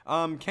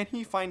 Can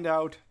he find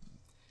out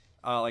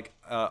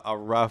a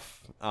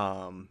rough,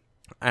 I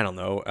don't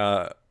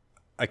know,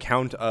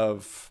 account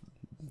of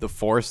the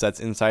force that's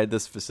inside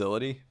this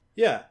facility?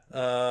 Yeah.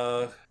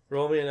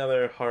 Roll me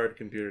another hard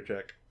computer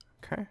check.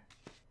 Okay.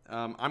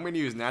 I'm going to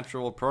use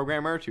Natural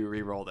Programmer to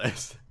re-roll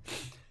this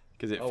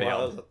because it Oh, failed. wow,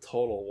 that was a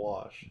total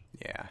wash.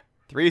 Yeah.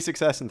 3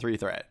 success and 3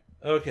 threat.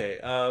 Okay,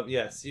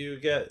 yes, you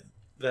get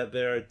that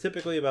there are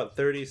typically about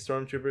 30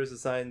 stormtroopers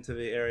assigned to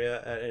the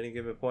area at any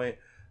given point,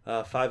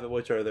 5 of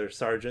which are their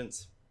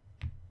sergeants.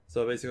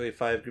 So basically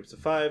 5 groups of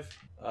 5.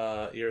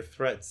 Your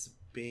threats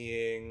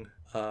being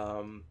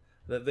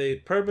that they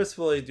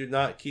purposefully do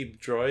not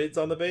keep droids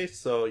on the base,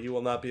 so you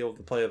will not be able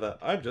to play the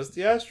 "I'm just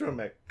the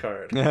astromech"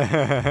 card.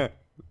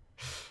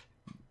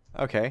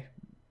 Okay.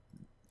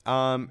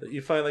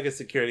 You find like a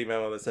security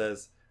memo that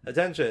says,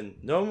 "Attention,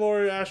 no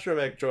more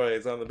astromech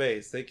droids on the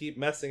base. They keep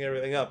messing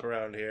everything up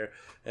around here,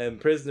 and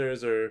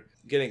prisoners are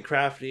getting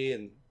crafty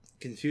and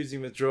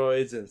confusing the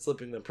droids and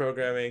slipping the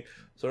programming,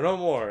 so no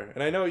more.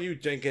 And I know you,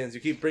 Jenkins,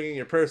 you keep bringing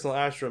your personal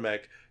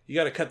astromech. You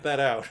gotta cut that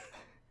out."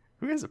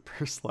 Who has a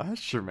personal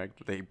astromech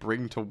that they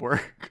bring to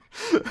work?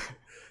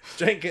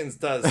 Jenkins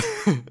does.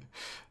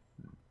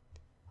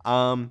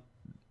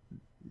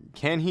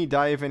 Can he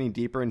dive any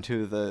deeper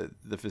into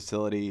the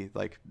facility,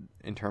 like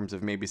in terms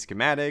of maybe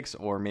schematics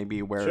or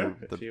maybe where Sure,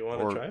 the if you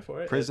want to try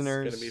for it.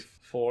 prisoners? It's gonna be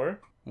 4.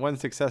 1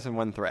 success and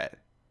 1 threat.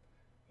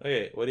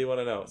 Okay, what do you want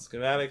to know?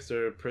 Schematics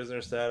or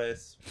prisoner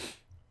status?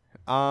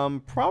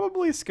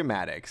 Probably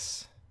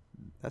schematics.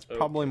 That's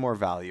probably Okay. more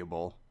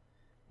valuable.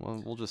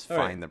 Well, we'll just All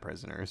find right. the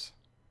prisoners.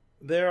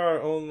 There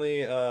are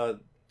only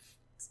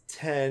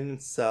 10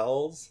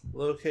 cells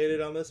located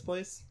on this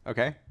place.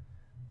 Okay.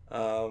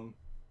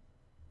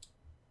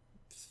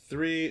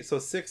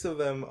 6 of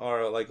them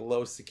are like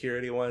low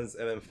security ones,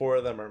 and then 4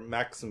 of them are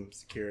maximum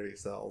security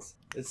cells.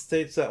 It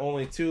states that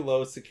only 2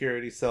 low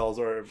security cells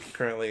are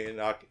currently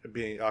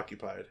being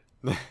occupied.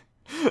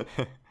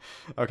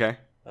 Okay.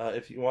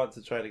 If you want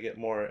to try to get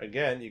more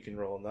again, you can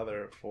roll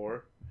another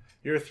 4.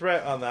 Your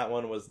threat on that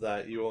one was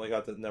that you only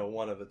got to know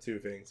one of the 2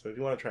 things, but if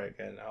you want to try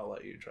again, I'll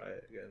let you try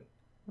it again.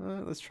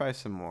 Let's try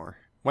some more.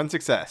 1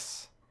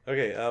 success.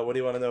 Okay, what do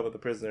you want to know about the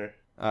prisoner?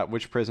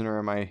 Which prisoner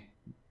am I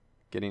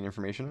getting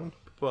information on?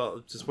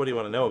 Well, just what do you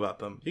want to know about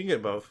them? You can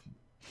get both.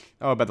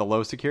 Oh, about the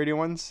low security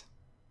ones?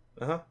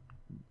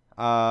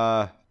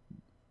 Uh-huh.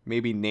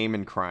 Maybe name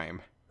and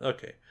crime.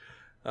 Okay.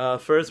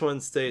 First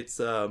one states,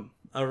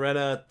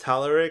 Arena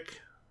Talaric,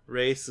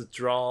 race,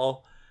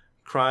 Drawl,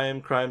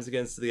 crimes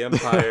against the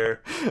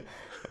Empire,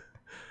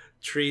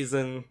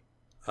 treason,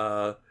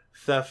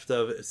 theft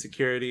of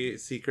security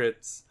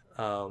secrets,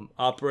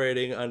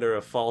 operating under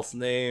a false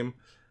name,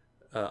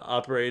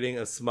 operating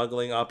a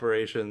smuggling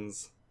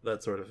operations,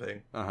 that sort of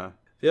thing. Uh-huh.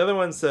 The other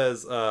one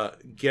says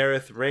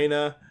Gareth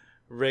Reyna,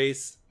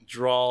 race,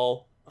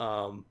 Drawl,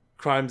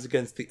 crimes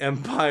against the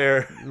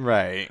Empire,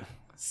 Right.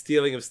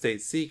 stealing of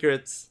state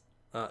secrets,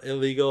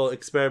 illegal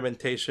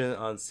experimentation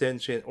on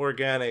sentient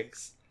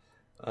organics,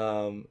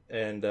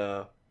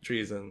 and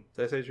treason.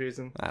 Did I say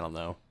treason? I don't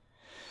know.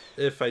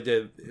 If I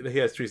did, he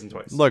has treason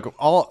twice. Look,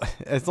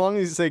 as long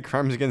as you say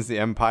crimes against the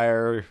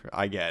Empire,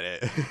 I get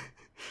it.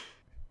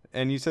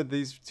 And you said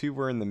these 2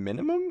 were in the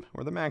minimum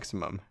or the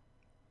maximum?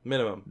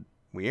 Minimum.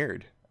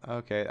 Weird.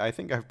 Okay, I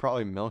think I've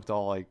probably milked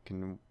all I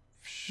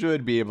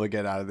should be able to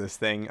get out of this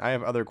thing. I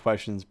have other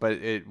questions, but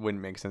it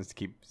wouldn't make sense to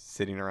keep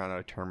sitting around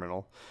a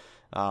terminal.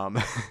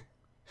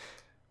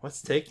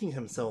 What's taking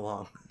him so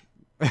long?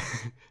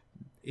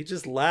 He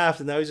just laughed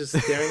and now he's just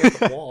staring at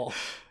the wall.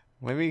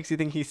 What makes you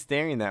think he's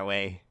staring that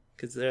way?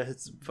 Because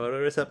his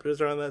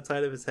photoreceptors are on that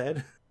side of his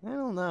head. I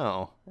don't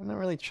know. I don't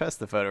really trust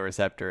the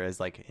photoreceptor as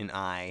like an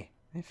eye.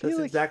 I feel That's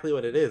like, exactly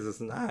what it is. It's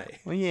an eye.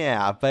 well,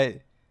 yeah,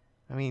 but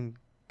I mean,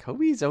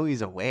 Kobe's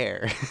always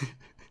aware.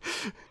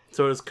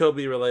 So does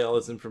Kobe relay all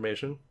this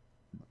information?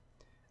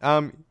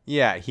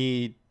 Yeah,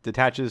 he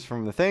detaches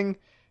from the thing,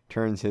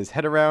 turns his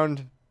head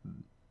around,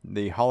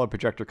 the holo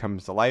projector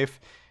comes to life,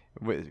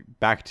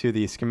 back to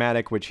the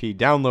schematic which he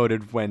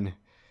downloaded when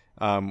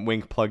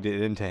Wink plugged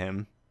it into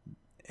him,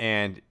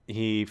 and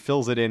he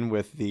fills it in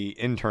with the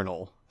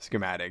internal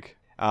schematic,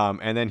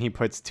 and then he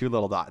puts 2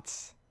 little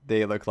dots.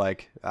 They look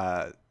like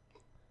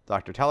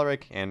Dr.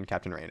 Talaric and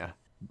Captain Reyna.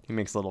 He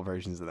makes little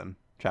versions of them,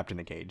 trapped in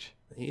a cage.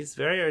 He's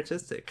very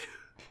artistic.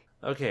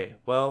 Okay,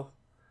 well,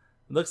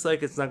 looks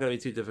like it's not going to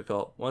be too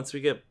difficult. Once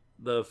we get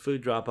the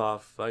food drop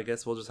off, I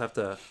guess we'll just have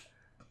to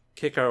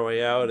kick our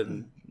way out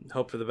and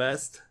hope for the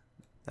best.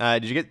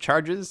 Did you get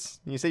charges?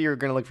 You said you were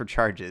going to look for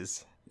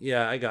charges.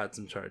 Yeah, I got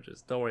some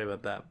charges. Don't worry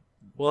about that.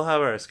 We'll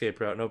have our escape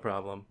route, no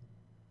problem.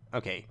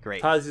 Okay,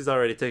 great. Tazi's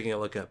already taking a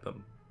look at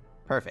them.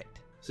 Perfect.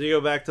 So you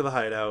go back to the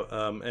hideout,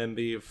 and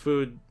the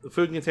food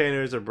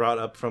containers are brought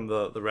up from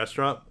the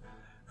restaurant.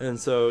 And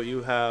so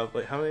you have,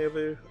 like, how many of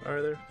you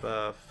are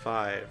there?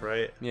 5,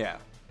 right? Yeah.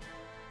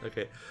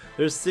 Okay.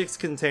 There's 6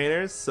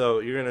 containers, so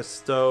you're going to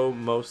stow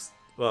most...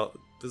 Well,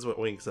 this is what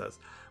Wink says.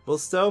 We'll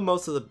stow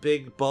most of the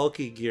big,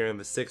 bulky gear in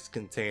the 6th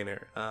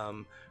container.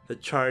 The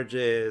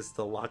charges,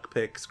 the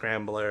lockpick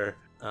scrambler,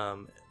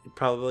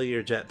 probably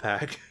your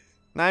jetpack.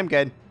 I'm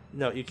good.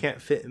 No, you can't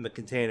fit in the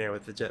container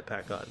with the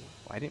jetpack on.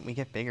 Why didn't we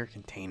get bigger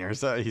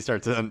containers? He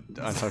starts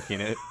unhooking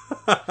it.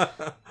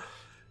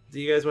 Do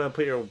you guys want to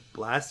put your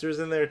blasters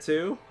in there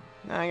too?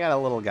 Nah, I got a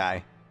little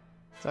guy.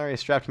 It's already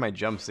strapped to my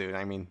jumpsuit.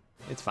 I mean,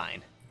 it's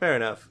fine. Fair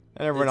enough.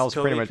 And everyone Is else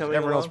Kobe pretty coming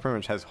along?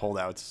 much has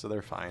holdouts, so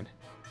they're fine.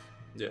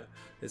 Yeah.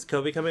 Is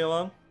Kobe coming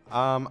along?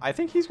 I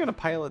think he's gonna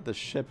pilot the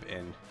ship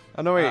in.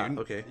 Oh no, wait.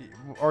 Okay.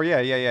 Or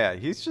yeah.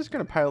 He's just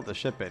gonna pilot the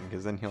ship in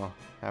because then he'll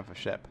have a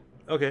ship.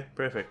 Okay,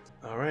 perfect.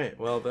 All right.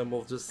 Well, then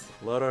we'll just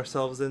load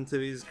ourselves into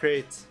these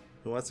crates.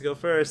 Who wants to go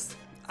first?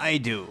 I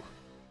do.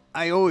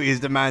 I always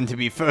demand to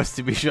be first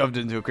to be shoved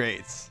into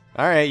crates.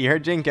 All right, you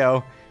heard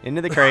Jinko.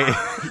 Into the crate.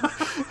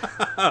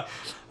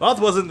 Well, it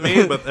wasn't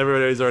me, but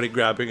everybody's already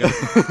grabbing him.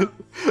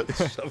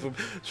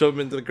 shove him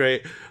into the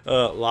crate.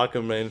 Lock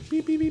him in.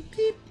 Beep, beep, beep,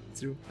 beep.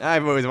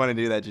 I've always wanted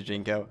to do that to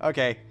Jinko.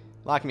 Okay,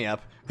 lock me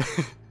up.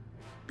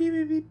 Beep,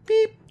 beep, beep,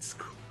 beep.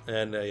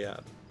 And yeah,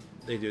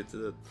 they do it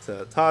to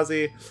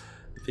Tazi.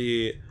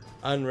 The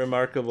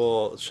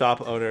unremarkable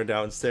shop owner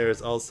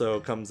downstairs also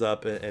comes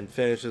up and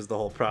finishes the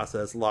whole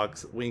process,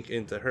 locks Wink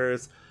into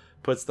hers,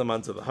 puts them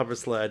onto the hover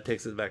sled,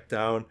 takes it back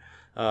down.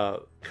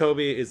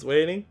 Kobe is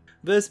waiting.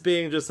 This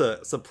being just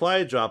a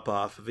supply drop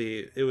off,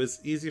 it was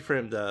easy for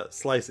him to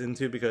slice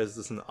into because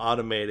it's an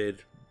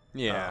automated,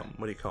 what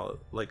do you call it,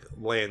 like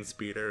land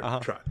speeder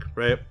truck,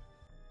 right?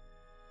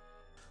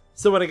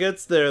 So when it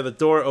gets there, the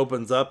door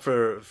opens up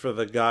for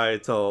the guy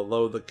to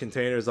load the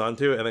containers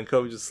onto, and then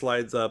Kobe just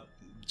slides up,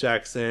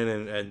 jacks in,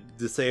 and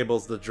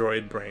disables the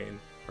droid brain,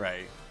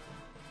 Right.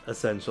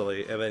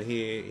 essentially, and then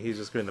he's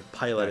just going to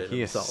pilot it He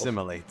himself.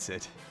 assimilates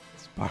it.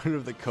 It's part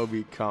of the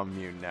Kobe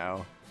commune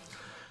now.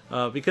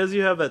 Because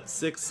you have that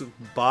 6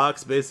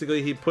 box,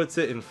 basically he puts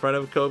it in front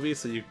of Kobe,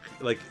 so you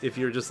if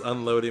you're just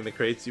unloading the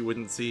crates, you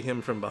wouldn't see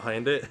him from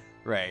behind it.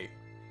 Right.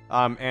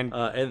 And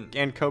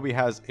And Kobe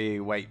has a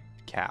white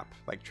cap,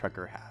 like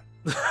trucker hat.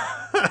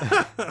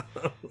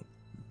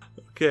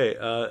 okay,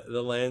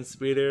 the land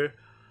speeder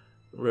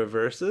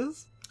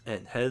reverses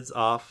and heads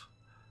off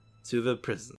to the prison.